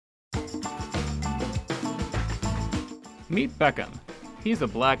Meet Beckham. He's a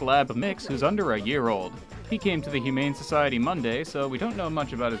black lab mix who's under a year old. He came to the Humane Society Monday, so we don't know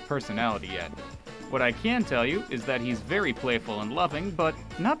much about his personality yet. What I can tell you is that he's very playful and loving, but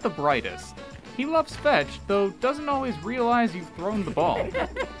not the brightest. He loves fetch, though doesn't always realize you've thrown the ball.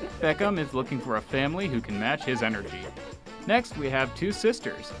 Beckham is looking for a family who can match his energy. Next, we have two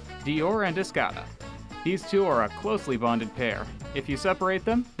sisters, Dior and Escada. These two are a closely bonded pair. If you separate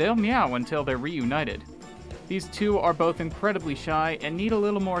them, they'll meow until they're reunited. These two are both incredibly shy and need a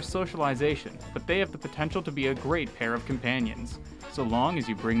little more socialization, but they have the potential to be a great pair of companions, so long as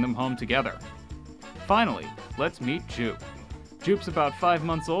you bring them home together. Finally, let's meet Joop. Joop's about 5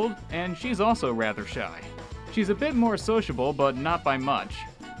 months old, and she's also rather shy. She's a bit more sociable, but not by much.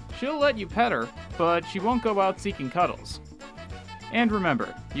 She'll let you pet her, but she won't go out seeking cuddles. And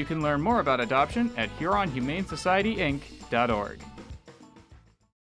remember, you can learn more about adoption at HuronHumaneSocietyInc.org.